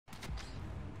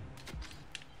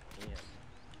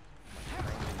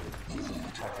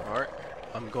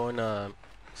going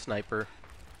sniper.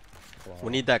 Claw.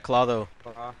 We need that claw though.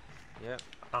 Claw. Yep.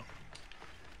 I'll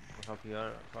help you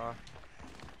out. Claw.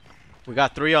 We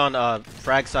got 3 on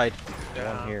frag side.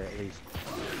 One here at least.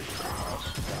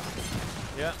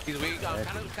 Yeah. He's weak. Kind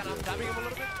of tapping him a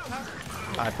little bit.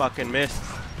 I fucking missed.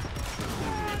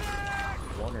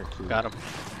 1 or 2. Got him.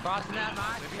 Crossing that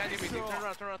mark.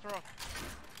 Turn around.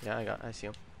 Yeah, I see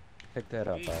him. Pick that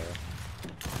up, Ira.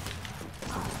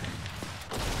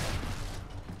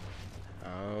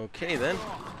 Okay then.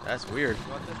 That's weird. You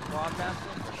want this claw past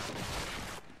him?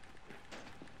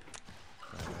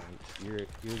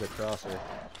 You're the crosser.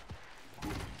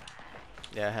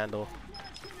 Yeah, handle.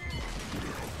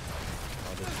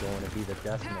 I'm just going to be the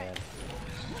death man.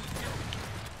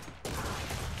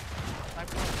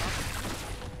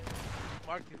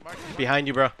 Mark. Behind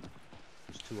you, bro.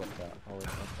 There's 2 up top. Oh, wait,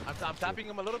 I'm tapping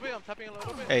him a little bit.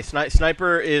 Hey,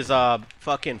 sniper is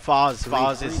fucking Foz. 3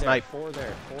 Foz is there, snipe. 4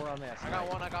 there. 4 on that I side.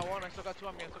 got one. I still got 2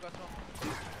 on me.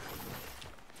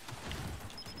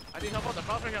 I need help on the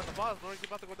cross right here on the boss. Lord, you're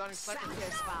about to go down and sniper. Look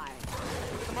at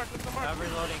the mark. I'm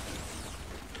reloading.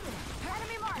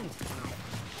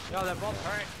 Yo, that ball's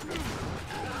alright.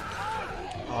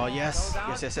 Oh yes.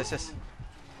 Yes.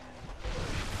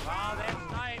 Wow, that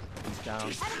snipe. He's down.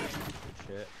 Good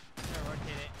shit.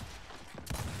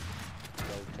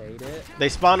 Rotate it. They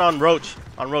spawn on Roach.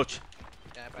 Yeah,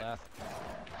 but Left.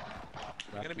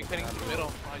 you're gonna be cutting in the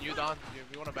middle on you, Don.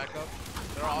 You wanna back up?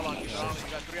 They're all on you. You got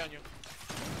 3 on you.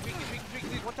 Weak.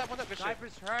 One tap. Good shit.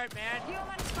 Sniper's hurt, man.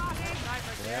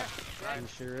 Sniper's Yeah, there. he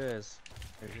sure is.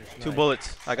 There's your 2 snipe.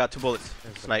 bullets. I got 2 bullets.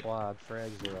 There's the Snipe. quad.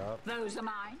 Frags are up. Those are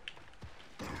mine.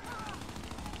 Yeah,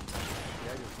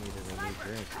 I just needed a new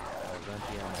drink. I was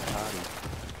empty on my body.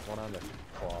 1 on the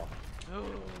claw. Oh my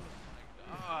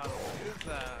god. What is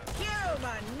that?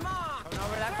 Human mark. Coming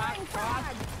over that back cross.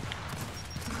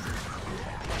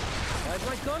 Why's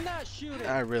my gun not shooting?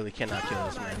 I really cannot kill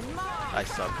this man. I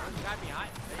suck. Got behind.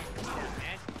 Man.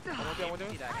 I won't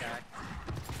see that guy.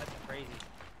 That's crazy.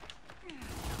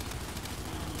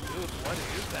 Dude, what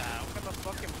is that? What kind of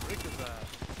fucking brick is that?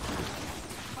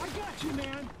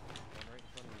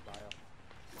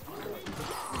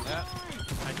 Yeah.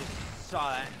 I just saw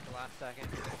that at the last second.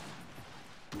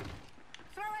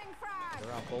 Throwing frag.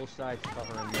 They're on both sides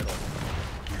covering middle.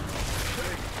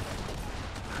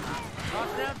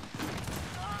 Cross them.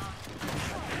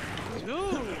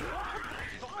 Dude.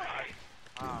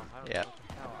 Wow. Yeah. I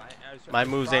was My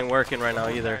moves ain't working right now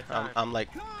either. I'm like,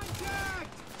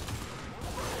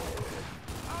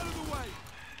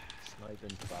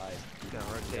 Sniping 5. You gotta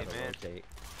You rotate, gotta man. rotate.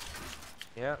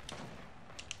 Yep.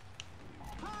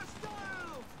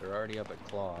 They're already up at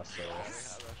claw, so.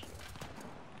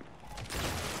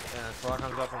 Yeah, the claw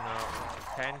comes up in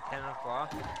the 10 on claw.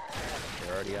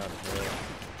 They're already on hill.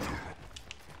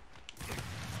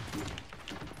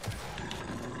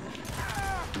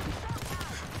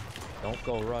 Don't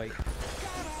go right.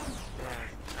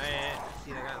 Yeah. I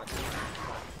see the guy in the corner.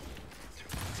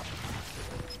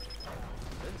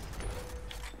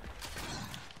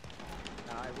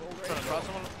 Trying to cross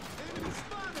someone?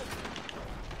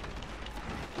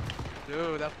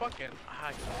 Dude, that fucking.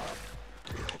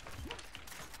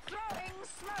 Throwing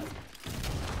smoke.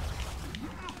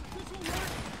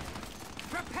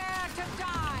 Prepare to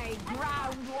die,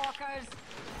 ground walkers.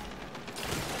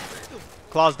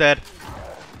 claw's dead.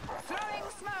 Throwing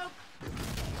smoke.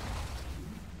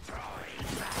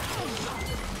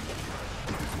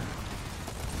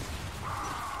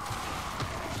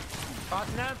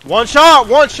 Crossing them. One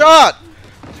shot.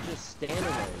 He's just standing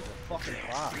there. He's a fucking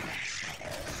prop.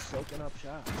 Soaking up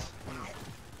shots.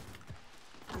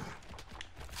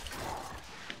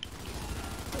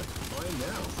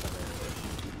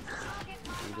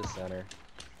 Through the center.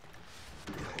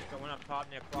 Going up top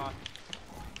near claw.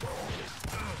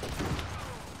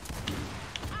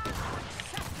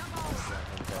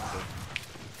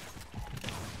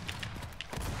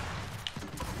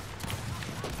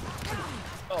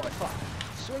 Oh, I fuck.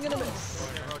 Swing and a miss.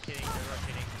 They're rotating.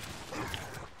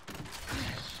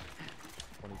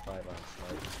 25 on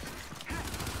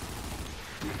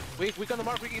snipe. Weak on the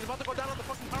mark. He's about to go down on the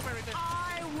fucking armor right there.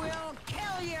 I will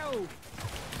kill you.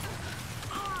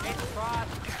 It's cross.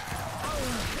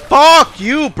 Fuck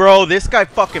you, bro. This guy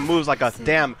fucking moves like a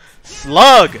damn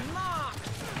slug. Mark.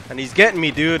 And he's getting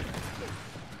me, dude.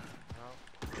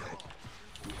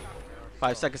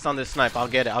 5 seconds on this snipe. I'll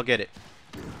get it. One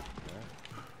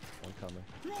coming.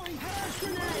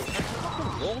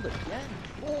 Fucking rolled again.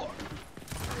 4.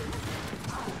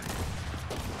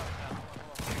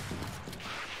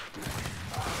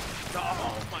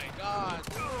 Oh my god. I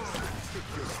don't know,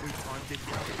 there was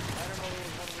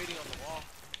one waiting on the wall.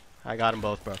 I got them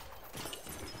both, bro.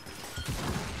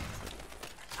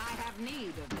 I have need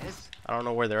of this. I don't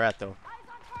know where they're at though.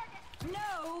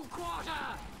 No quarter!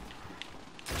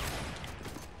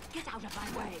 Get out of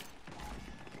my way!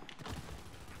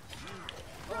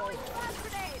 Throwing flash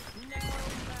grenade! No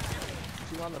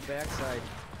mercy! Two on the backside.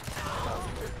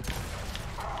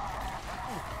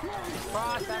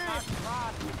 Cross, that mark,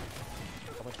 cross.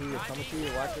 Coming to you, coming to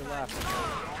you. Watch your left.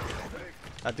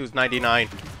 That dude's 99.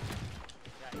 Yeah,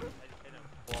 I just hit him.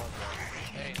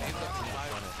 Hey, he's looking 5.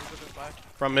 He's looking 5.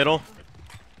 From middle.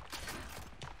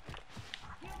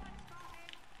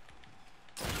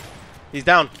 He's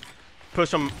down.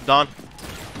 Push him, Don.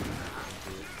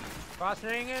 Cross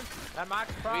hitting him. That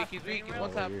mark's cross. Weak, he's weak. I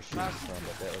One don't know where tap. you're shooting from,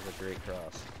 but that was a great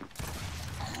cross.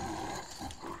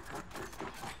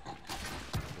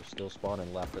 They're still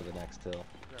spawning left of the next hill.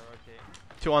 Rotate.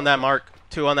 2 on that mark.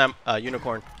 2 on that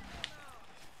unicorn.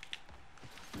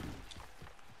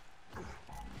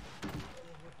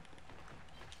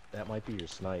 That might be your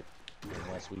snipe,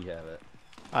 unless we have it.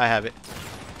 I have it.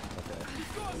 Okay.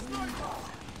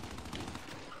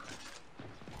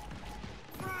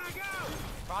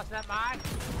 Cross that mark.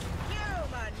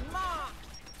 Human mark!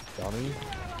 Dummy.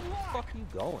 Where the fuck are you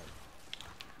going?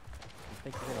 You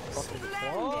think you're gonna fucking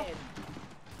claw? Splendid!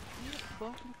 You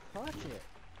fucking clutch it.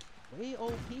 Way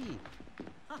OP.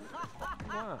 Come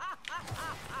on.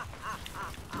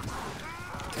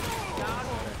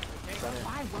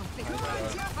 I will fix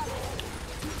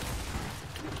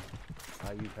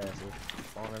How you passive?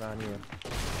 Spawning on you.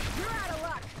 You're out of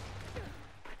luck!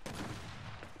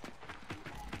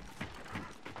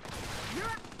 You're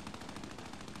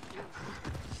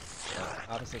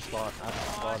Opposite spawn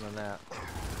on that.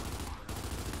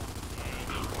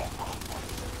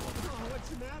 What's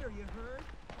the matter, you heard?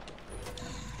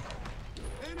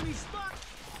 Enemy spot!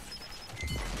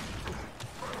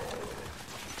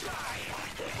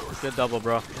 Good double,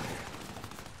 bro.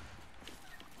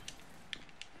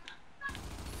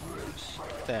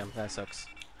 Damn, that sucks.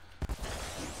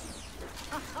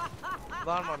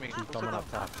 Don on me. Two coming up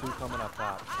top. Two coming up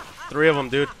top. 3 of them,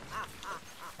 dude.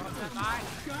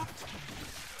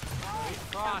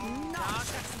 Cross.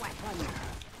 noxious weapon!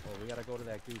 Well, we gotta go to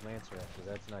that dude Lancer because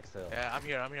that's next hill. Yeah, I'm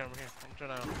here. I'm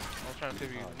trying to see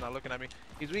if he's not looking at me.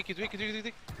 He's weak. He's weak.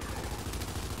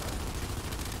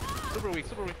 Super weak.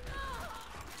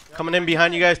 Coming in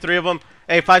behind you guys, 3 of them.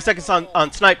 Hey, 5 seconds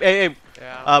on snipe. Hey,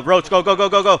 Yeah. Roach,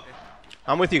 go.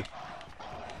 I'm with you.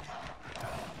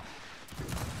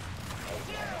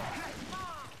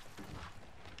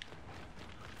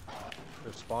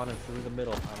 They're spawning through the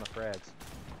middle on the frags.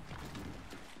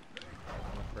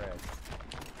 On the frags.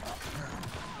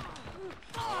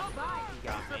 He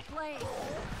got me.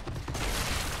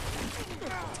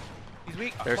 He's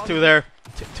weak. There's 2 there.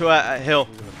 2 at hill.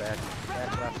 Who's in the back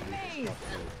left?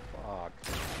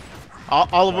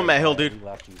 Fuck. All of them at hill, dude. We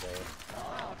left you there.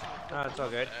 No, it's all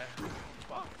good.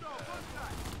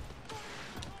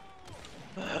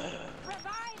 Revive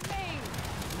me!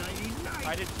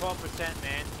 I did 12%,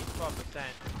 man. He's 12%.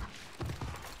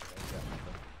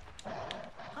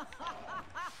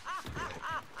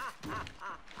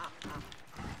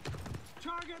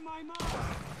 Target my mark!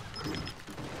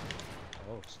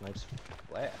 Oh, snipes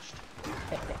flashed.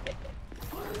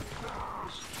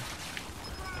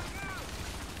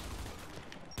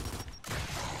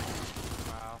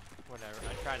 Wow. Whatever.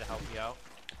 I tried to help you out.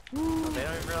 Oh, they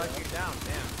don't even realize you're down.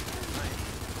 Damn. Nice.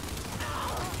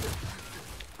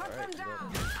 Put them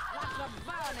down! Like the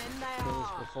burning they Kills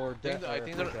are! before Think- death. I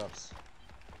think they're- pickups.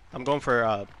 I'm going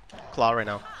for claw right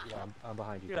now. Yeah, I'm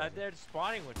behind you. Dude, cousin. they're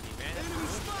spawning with me, man. Enemy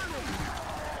spotted!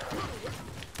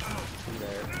 Two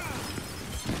there.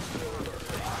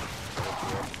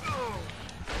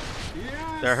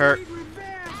 Yeah, They're hurt. sweet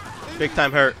revenge! Big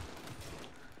time hurt.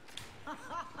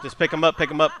 Just pick them up. I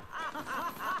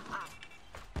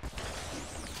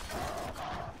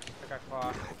got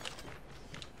claw.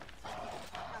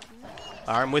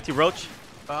 Alright, I'm with you, Roach.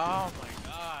 Oh my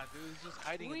god, dude, he's just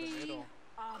hiding in the We middle.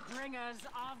 are bringers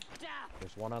of death!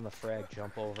 There's one on the frag,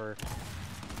 jump over.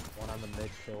 One on the mid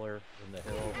pillar in the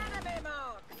hill. Enemy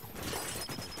mark!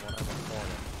 One on the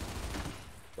corner.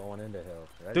 Going into hill.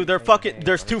 Ready? Dude, they're Bang, fucking. bang.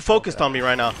 There's Let 2 me smoke focused it on me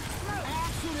right now.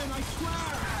 Accident, I swear!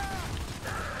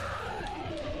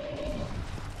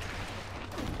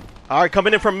 Alright,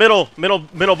 coming in from middle,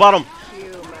 bottom.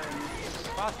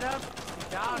 Cross him. He's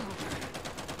down.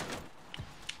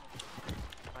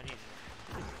 I need it.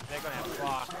 They're gonna have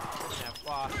claw. They're gonna have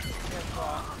claw. They have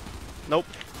claw. Nope.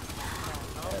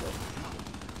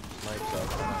 Snipes up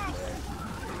on the frag.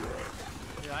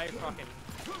 Dude, I fucking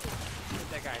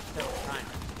That guy several times.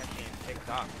 Kept getting picked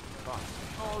off. Fuck.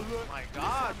 Oh my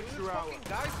god, dude. This fucking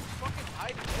guy's fucking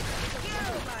hiding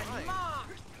everything.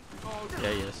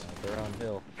 Yeah, he is. They're on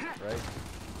hill, right?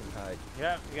 Hide.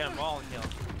 Yeah, you got them all in hill.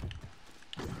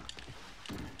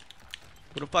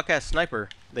 Who the fuck has sniper?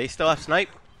 They still have snipe?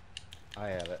 I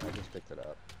have it. I just picked it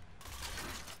up.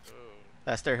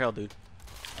 That's their hell, dude.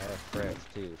 I have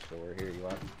frags too, so we're here. You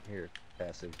want here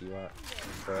passive? Do you want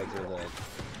frags or the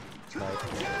snipe?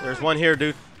 There's one here,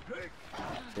 dude.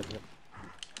 Yep, yep.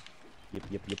 Yep,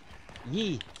 yep, yep.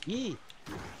 Yee! Yee!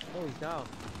 Oh, he's down.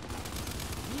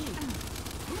 Yee!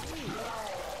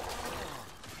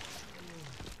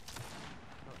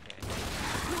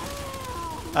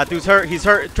 That dude's hurt. He's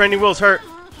hurt. Training wheel's hurt.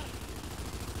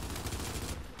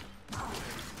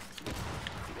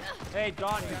 Hey,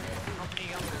 John, you got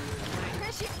company on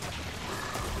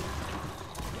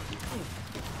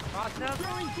Cross now?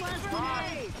 Throwing flash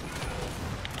grenade!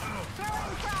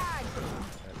 Throwing frag!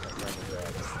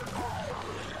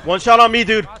 One shot on me,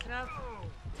 dude. Cross now?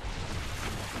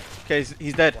 Okay,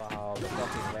 he's dead. Wow, the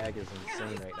fucking lag is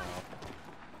insane right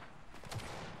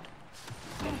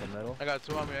now. In the middle. I got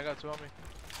two on me. I got two on me.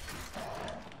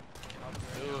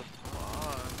 Dude, come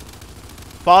on.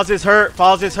 Falls is hurt.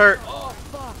 Falls is hurt. Oh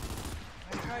fuck!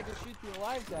 I tried to shoot the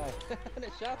alive guy, and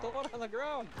it shot the one on the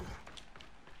ground.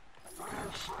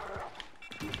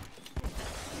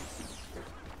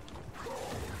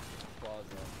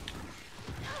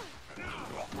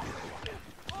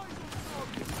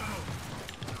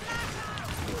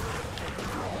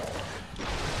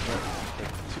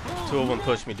 Two of them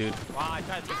pushed me, dude. Wow, I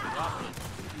tried to pick him up.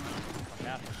 What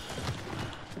happened?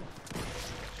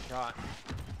 Shot.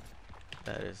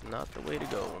 That is not the way to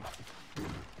go.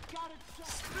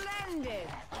 Splendid.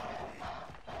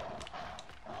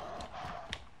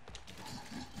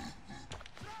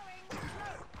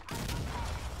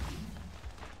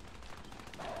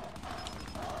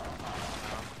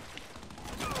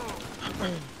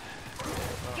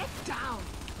 Get down.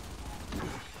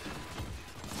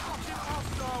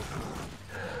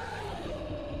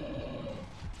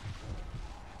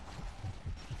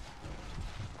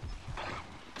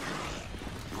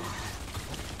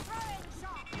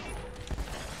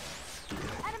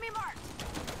 Enemy marked.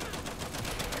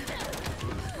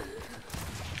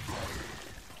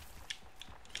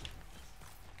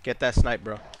 Get that snipe,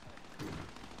 bro.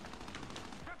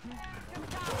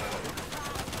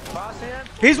 Cross hand?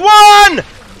 He's won!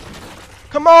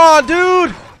 Come on,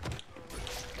 dude! Good.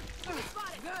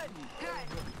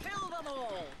 Kill them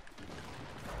all.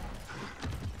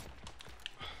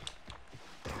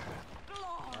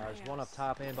 There's one up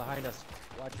top and behind us.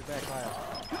 Watch your back, Kyle.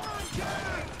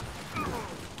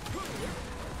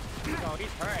 Oh,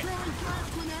 he's hurt. Throwing flash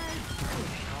grenade!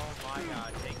 Oh my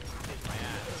god, take my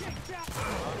ass.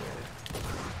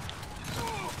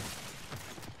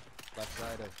 Left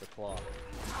side of the claw.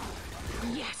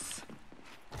 Yes.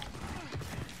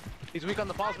 He's weak on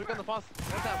the pulse. Weak on the pulse.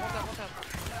 One tap. One tap. One tap.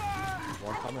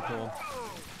 One coming to him.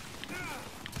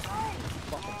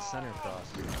 Fucking center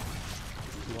cross.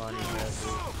 Two on each head,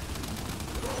 dude.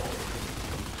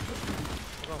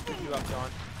 I'm gonna pick you up, John.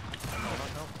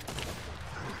 No.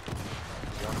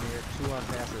 One here, two on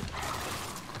passive.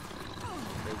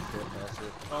 Big shit,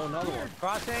 passive. Oh, another one.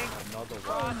 Crossing. Another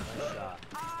one. Nice shot.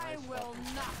 I will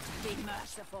not be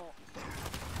merciful.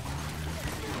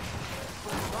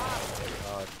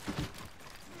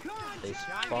 They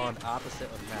spawned opposite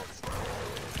of Mets.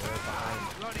 They're behind.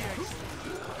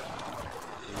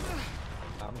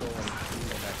 I'm going to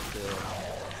next to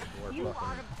work You are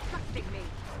weapon. obstructing me.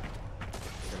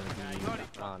 Gonna You be already on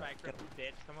fucked my it. crippled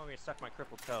bitch. Come over here, suck my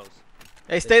crippled toes.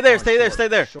 Hey, They stay there, spawn stay there, short. stay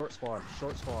there. Short spawn,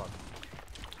 short spawn.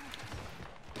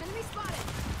 Enemy spotted.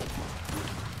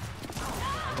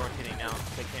 I'm rotating now.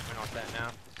 They can't run off that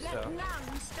now. Let So.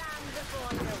 none stand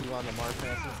before you. Two on the mark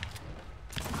passive.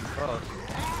 Close.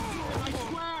 I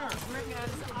swear!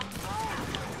 Bringers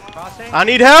of Crossing. I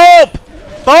need help!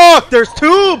 Fuck, there's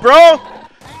two, bro!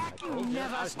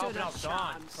 never I was stood helping a out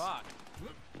John. chance. Fuck.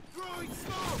 Throwing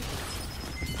smoke!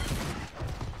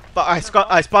 But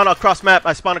I spawn across map.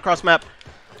 I spawn across map.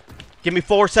 Give me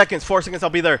 4 seconds. 4 seconds, I'll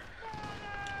be there.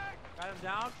 Got him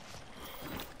down.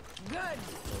 Good.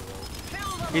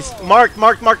 Kill them He's all. marked. I'm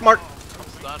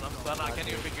stunned. I can't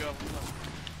even pick you up.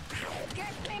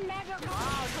 Get me medical.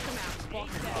 Oh, took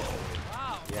him out.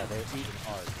 Wow. Yeah, they're eating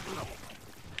hard.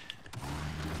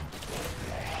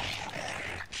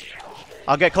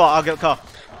 I'll get claw. I'll get claw. They're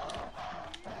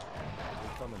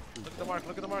coming through. Look at the mark.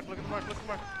 Look at the mark. Look at the mark. Look at the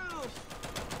mark.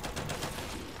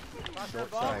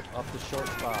 Short side, up the short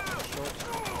spot. Short.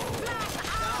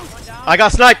 I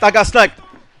got sniped. I got sniped.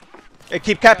 Hey,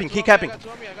 keep capping, keep I capping. got two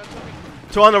on me, I got two on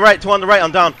me. Two on the right,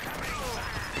 I'm down.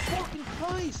 Fucking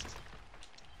Christ!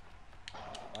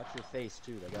 Watch your face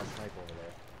too. They got a sniper over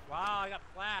there. Wow, I got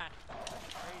flashed.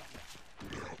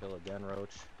 Crazy. Kill again, Roach.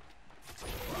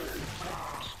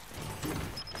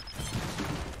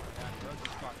 God, Roach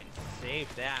just fucking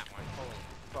saved that one. Holy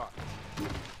fuck.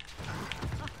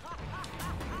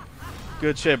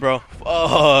 Good shit, bro.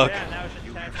 Fuck. Yeah, that was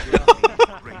just time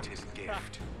to Greatest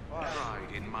gift. Pride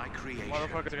in my creation.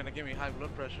 Motherfuckers are gonna give me high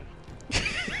blood pressure.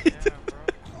 Yeah,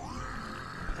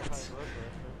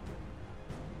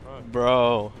 bro.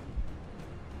 Bro.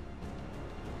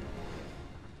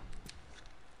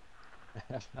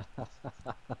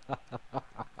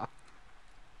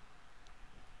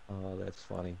 Oh, that's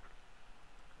funny.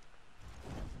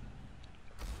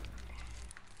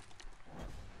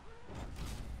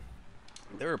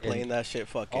 They were playing that shit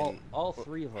fucking. All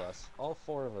three of us, all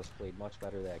four of us played much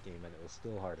better that game, and it was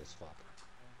still hard as fuck.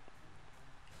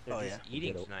 They're Oh, just yeah.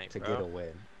 eating to tonight, get bro. a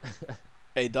win.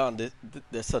 Hey Don,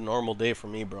 this a normal day for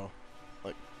me, bro.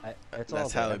 It's all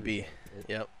That's how about it be. everything.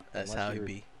 Yep, that's unless how it you're-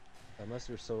 be. Unless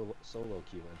you're solo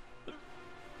queuing.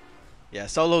 Yeah,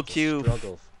 solo It's a queue.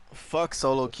 struggle. Fuck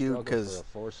solo It's a queue, struggle cause for a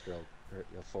four-stroke, or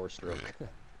a four-stroke.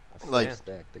 A Like, full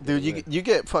stack to get dude, a win. you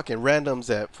get fucking randoms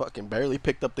that fucking barely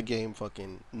picked up the game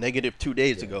fucking negative 2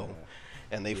 days Yeah. ago,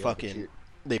 and they Yeah, but fucking you-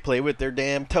 they play with their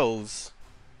damn toes.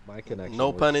 My connection. No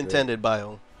works pun great. intended,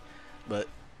 bio. But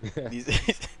these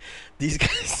these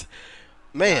guys,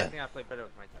 I man. think I played better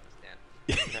with my thumbs,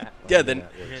 Dan. Yeah, My then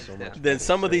internet works so much then better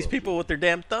some of these solo people queue. with their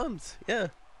damn thumbs. Yeah,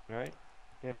 Right?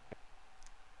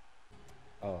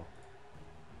 Oh,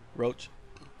 Roach.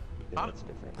 yeah, that's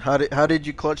different. How did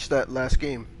you clutch that last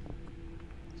game?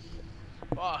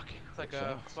 Fuck. It's like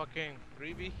a fucking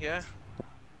 3v, yeah.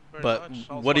 Pretty But much.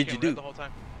 I was what did fucking you red do? The whole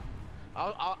time.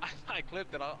 I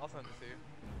clipped it. I'll send it to you.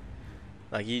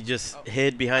 Like you just Oh,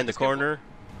 hid behind the just kept- corner.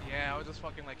 Yeah, I was just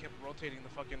fucking like kept rotating the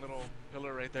fucking little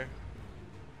pillar right there.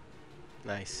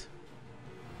 Nice.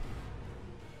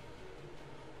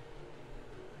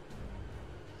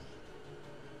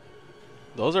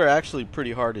 Those are actually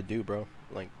pretty hard to do, bro.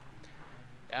 Like,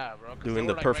 Yeah, bro. 'cause Doing they the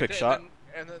were, like, perfect right shot.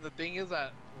 there, and then the thing is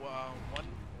that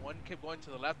one kept going to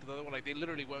the left, the other one like they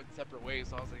literally went separate ways.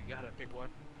 So I was like, you gotta pick one.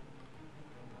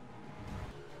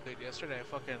 Dude, yesterday I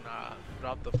fucking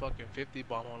dropped the fucking 50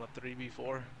 bomb on a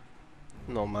 3v4.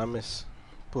 no mames.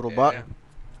 Puro Yeah. bot.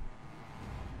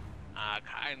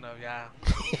 Kind of, yeah.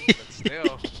 But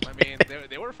still, I mean,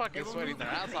 they were fucking sweating their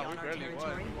ass off. We barely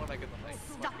won. We won like in the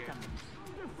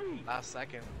fucking last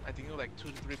second. I think it was like 2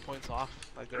 to 3 points off.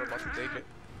 Like they were about to take it.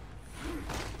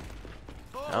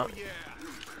 Oh.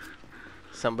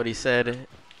 Somebody said,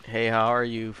 "Hey, how are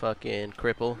you, fucking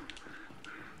cripple?"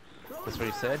 That's what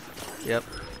he said? Yep.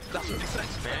 That's what he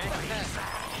said,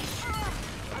 man.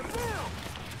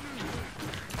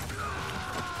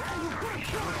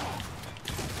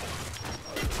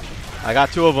 I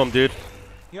got 2 of them, dude.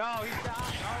 Yo, he's down.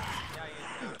 Oh. Yeah,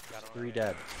 he is. Three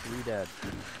dead. Three dead.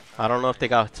 I don't know if they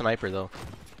got sniper though.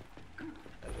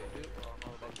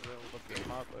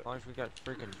 As long as we got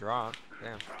freaking drop.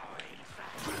 Damn.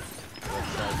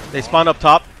 They spawned up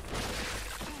top.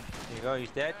 There you go, he's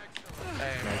dead.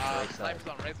 Hey, right side. snipers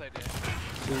on right side, yeah.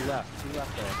 Two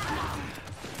left there.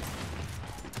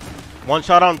 One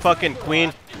shot on fucking Queen.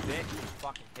 Bitch, you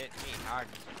fucking hit me hard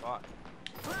as fuck.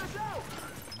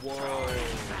 Whoa.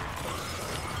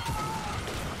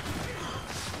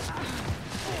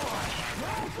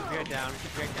 You're down,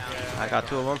 you're down. I got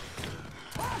 2 of them.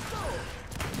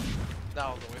 That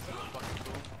was a waste of the fucking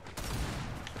boom.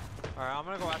 Alright, I'm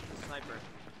gonna go after the sniper.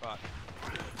 Fuck.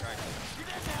 Right.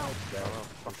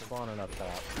 They're spawning up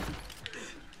top.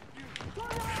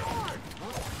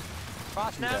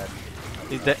 Cross Two now.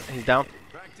 dead. He's down.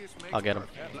 I'll get him.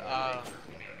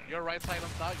 Your right side on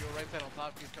top, your right side on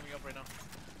top. He's coming up right now.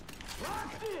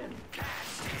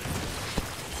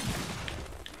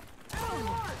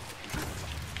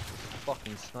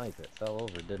 Fucking snipe. It fell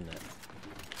over, didn't it?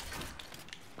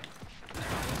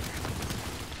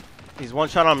 He's 1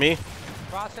 shot on me.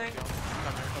 Crossing.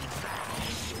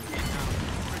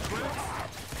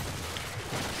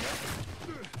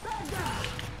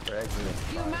 They're exiting.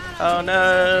 Oh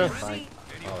no. Fine.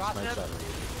 Oh, snipe's out of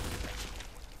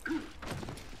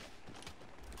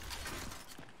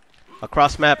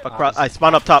Across map. Across. I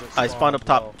spawned up top. I spawned up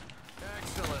top.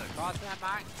 Cross that,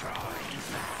 Mike.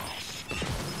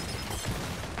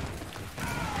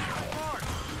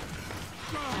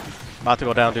 About to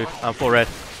go down, dude. I'm full red.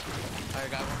 I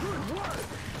got one.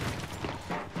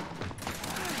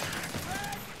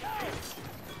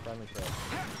 Friendly threat.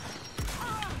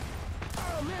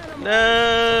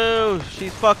 No, she's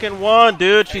She's fucking won,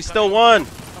 dude. She's still won. I'm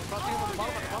fronting him on the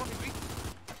bottom, he's weak.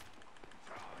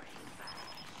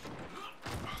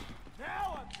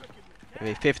 Give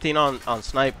me 15 on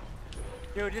snipe.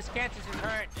 Dude, this Cantus is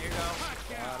hurt. There you go.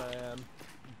 Got him.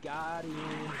 Got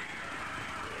him.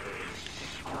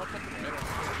 I'll take the middle. 10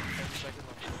 seconds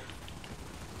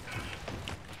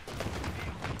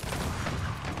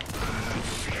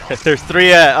on the There's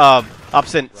 3 at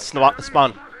opposite spawn.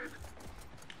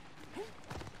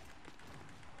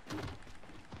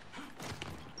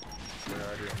 They're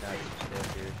already at 90 still,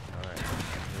 dude. Alright.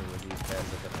 Here with these guys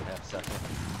at the half second.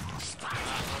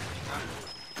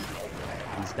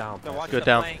 He's down. So watch Good the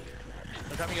down. flank.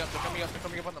 They're coming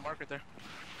up on the mark right there.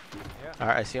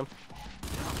 Alright, I see him.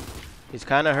 He's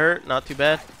kind of hurt, not too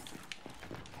bad.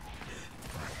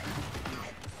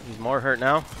 He's more hurt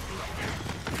now.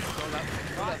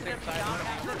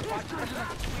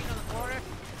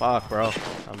 Fuck, bro.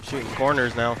 I'm shooting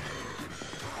corners now.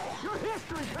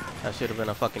 That should have been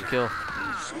a fucking kill.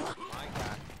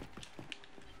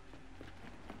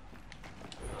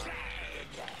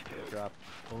 Drop.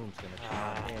 Boom's gonna come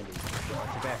in handy.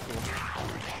 Watch your back, boom.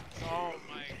 Oh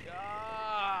my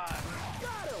god!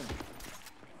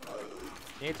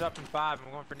 Nades up in 5.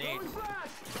 I'm going for nades.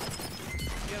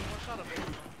 Yeah, one shot of it.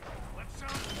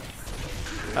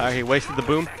 Alright, he wasted the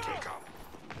boom. Get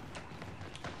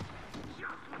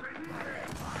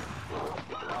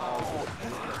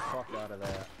the fuck out of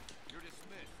that.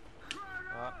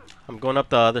 I'm going up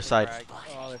the other side.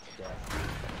 Oh, that's dead.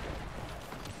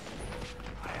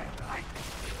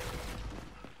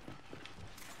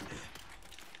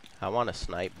 I want to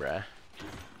snipe, bruh.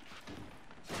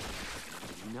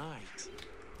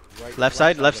 Right, Left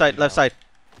side, left side, left side.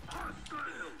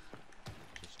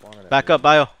 Spawning at Back me. up,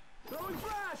 bio.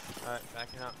 Alright,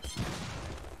 backing up.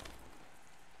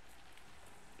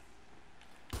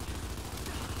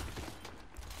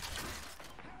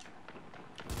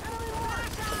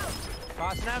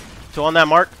 Crossing him. 2 on that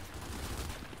mark.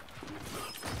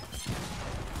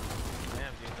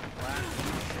 Damn,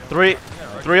 dude. 3.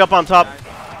 3 up on top.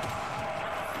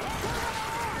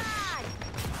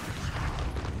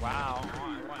 Wow.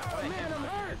 What a hit.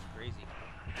 That's crazy.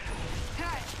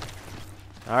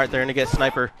 Alright, they're gonna get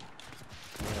sniper.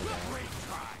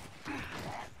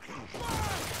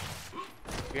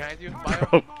 Behind you,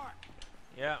 bio.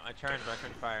 Yeah, I turned, but I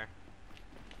couldn't fire.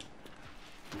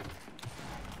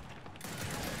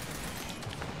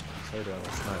 They're doing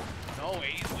a snipe. No,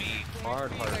 he's weak.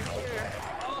 Hard, hard. Right here.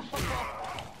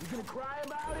 You gonna cry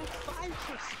about it? Fight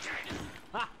for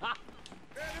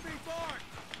enemy mark.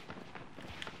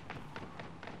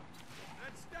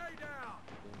 And stay down.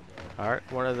 Alright,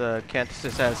 one of the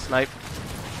Cantuses has snipe.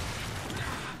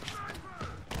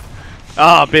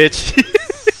 Ah, bitch.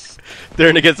 They're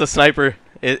in against a sniper.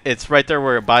 It's right there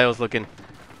where bio's looking.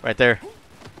 Right there.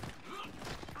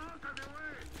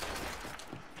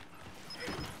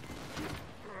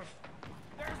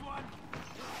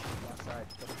 Left side.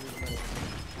 Double through the middle.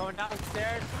 Going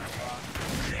downstairs.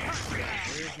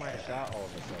 Where's my shot all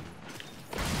of a sudden?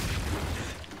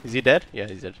 Is he dead? Yeah,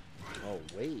 he's dead. Oh,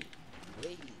 wait.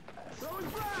 Wait.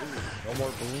 No more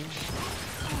boom.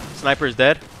 Sniper's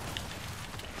dead.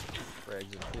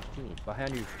 Frags at 15.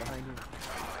 Behind you. Behind you.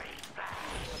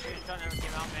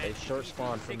 Came out, man. They short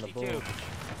spawn from the 62. boom.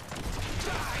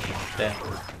 Dead.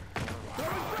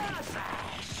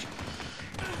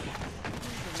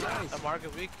 The mark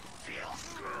is weak.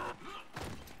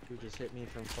 Who just hit me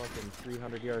from fucking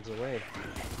 300 yards away? It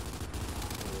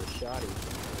was shoddy. It was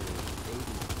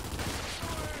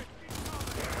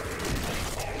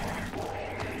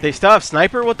 80. They still have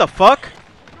sniper? What the fuck?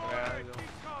 Yeah, they do.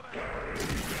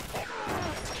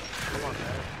 Come on,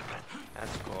 man.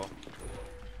 That's cool.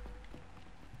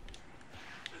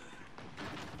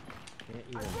 Can't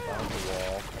even bounce the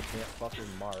wall. I can't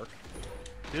fucking mark.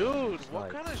 Dude, Snipe. what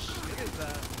kind of shit is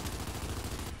that?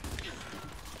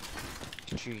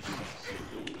 Jesus.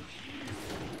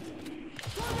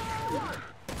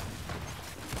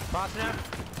 Crossing him.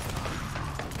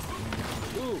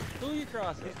 Ooh, who you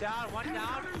crossing? He's down. One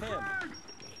down. Him. Here,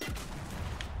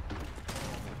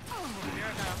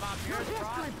 got him up. Here's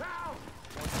cross.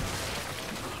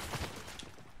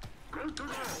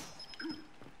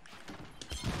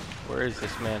 Where is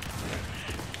this man?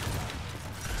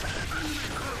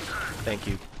 Thank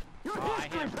you. Oh, I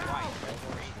hit him twice.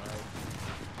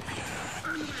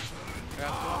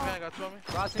 I got two on me.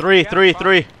 Crossing, 3, yeah, 3, cross.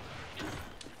 3.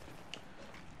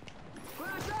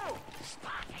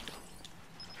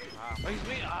 Oh, he's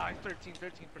weak. Ah, he's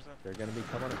 13%. They're gonna be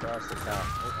coming across the top.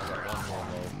 Oh, I got one more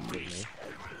low with me.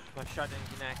 My shot didn't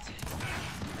connect.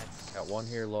 That's Got one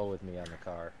here low with me on the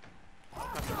car.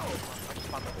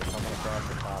 They're coming across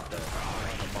the top there. On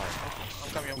the mark. I'm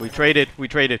coming. We traded. We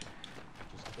traded.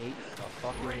 Just ate a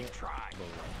fucking bullet.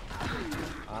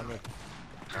 On the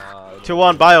 2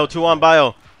 on bio. 2 on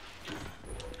bio.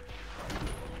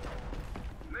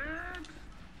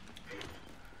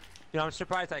 You know, I'm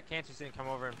surprised that Cantus didn't come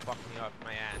over and fuck me up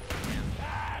my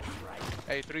ass.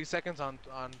 Hey, 3 seconds on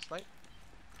snipe.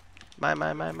 My. We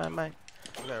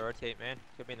gotta rotate, man.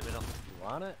 Could be in the middle. You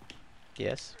want it?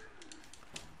 Yes.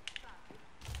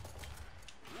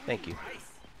 Thank you.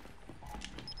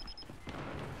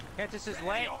 Cantus is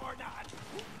late.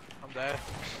 I'm dead.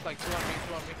 Like 2 on me,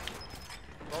 2 on me.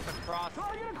 Both across.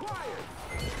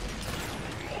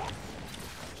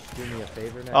 Do me a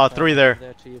favor next Oh, time 3 you there. give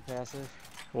that to you passive.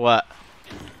 What?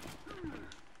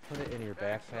 Put it in your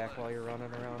backpack while you're running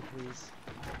around, please.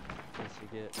 In case you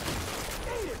get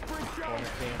corner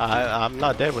camp. I'm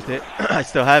not dead with it. I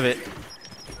still have it. Oh,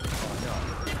 no.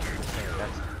 Just saying,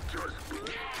 that's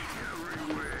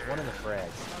one of the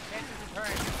frags. Oh, Cantus is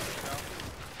hurting.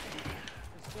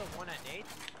 There's still one at Nate.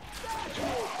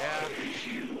 Yeah.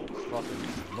 Fucking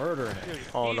murdering it. Dude,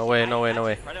 Oh, no easy. way, no way, no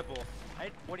That's way. Incredible. I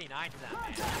had 49 to that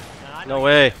man. And I No know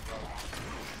way. you did, bro.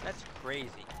 That's crazy.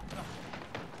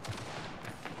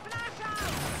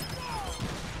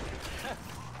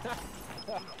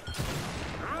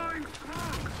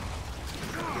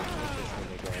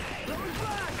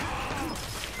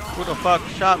 Who the fuck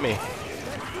shot me? This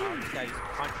guy just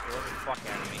punched the living fuck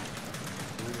out of me.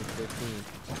 15.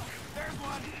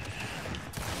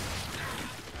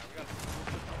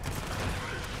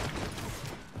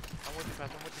 I'm with you, Pat.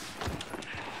 I'm with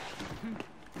you.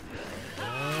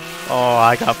 Oh,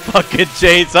 I got fucking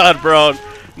chainsaw, bro.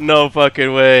 No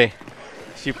fucking way.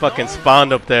 She fucking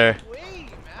spawned up there. Wait,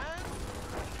 man.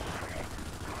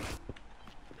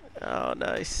 Oh,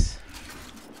 nice.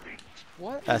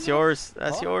 What? That's yours.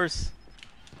 That's Huh? yours.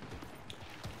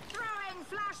 Throwing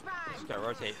flashbang. Just gotta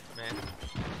rotate, man.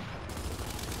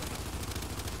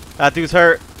 That dude's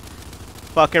hurt.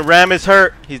 Fucking Ram is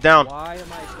hurt. He's down. Why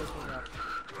am I picking up?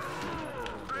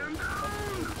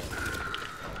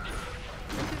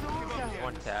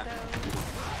 One tap.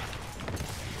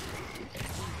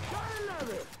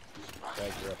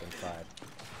 Guys are up inside.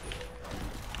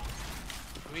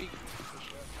 Weak.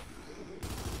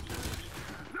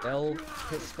 El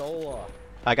Pistola.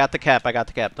 I got the cap. I got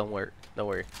the cap. Don't worry. Don't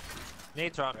worry.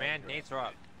 Nate's up, man. Nate's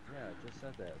up. Yeah, I just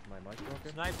said that. Is my mic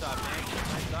broken? Snipes up, man.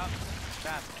 Snipes up.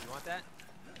 Fast. You want that?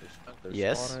 They're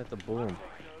Yes. spawning at the boom.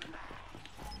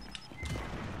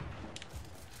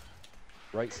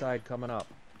 Right side coming up.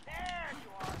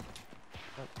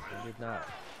 Oh, they did not.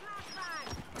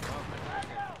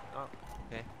 Oh,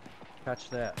 okay. Catch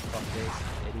that, fuckface,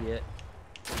 idiot.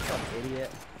 Fuck,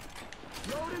 idiot.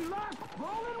 Loading left.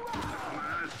 Rolling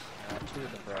right. 2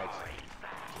 of the frags.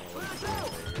 Yeah, what are you doing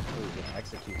over here? Ooh, you can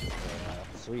execute this right now.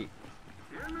 Sweet.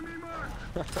 Enemy mark.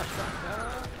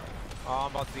 Oh,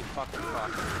 I'm about to be fucking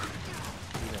fucked.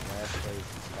 Even last place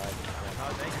is 5 in front.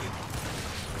 Oh, thank you.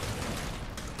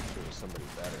 There was somebody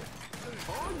better.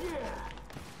 Oh yeah.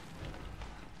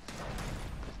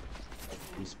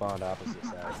 He spawned opposite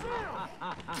side.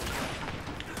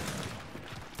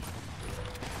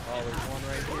 Oh, there's one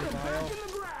right here, Bio. In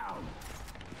the ground.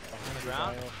 Behind you,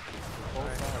 Ground? Bio.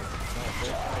 Both sides. No,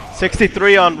 both sides.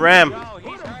 63 on Ram. Yo,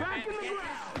 he's hurt, man.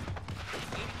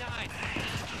 89.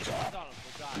 Hold on,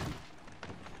 we got it.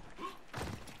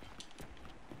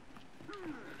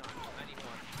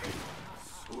 91.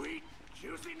 Sweet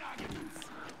juicy nuggets.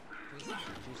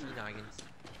 Juicy noggins.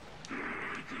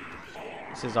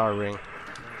 This is our ring.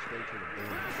 Going straight to the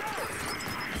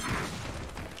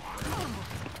boom.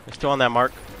 They're still on that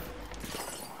mark.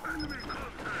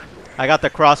 I got the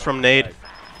cross from Nade. 2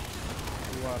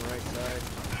 on right side.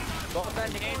 Both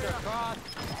that nades are crossed.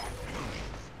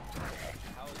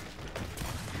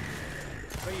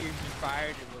 But you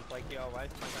fired, it was like, yo, why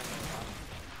is my guy not crossed?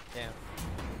 Damn.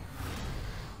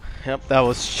 Yep, that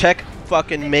was check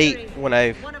fucking mate when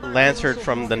I lancered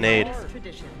from the nade.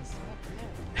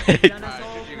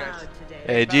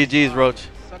 Hey, GG's, Roach.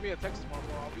 Send me a text tomorrow,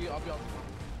 bro. I'll be on.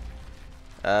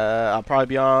 I'll probably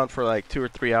be on for like 2 or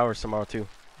 3 hours tomorrow too.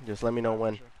 Just let me know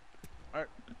when. Sure. Alright.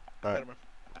 Alright. Later, man.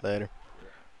 Later.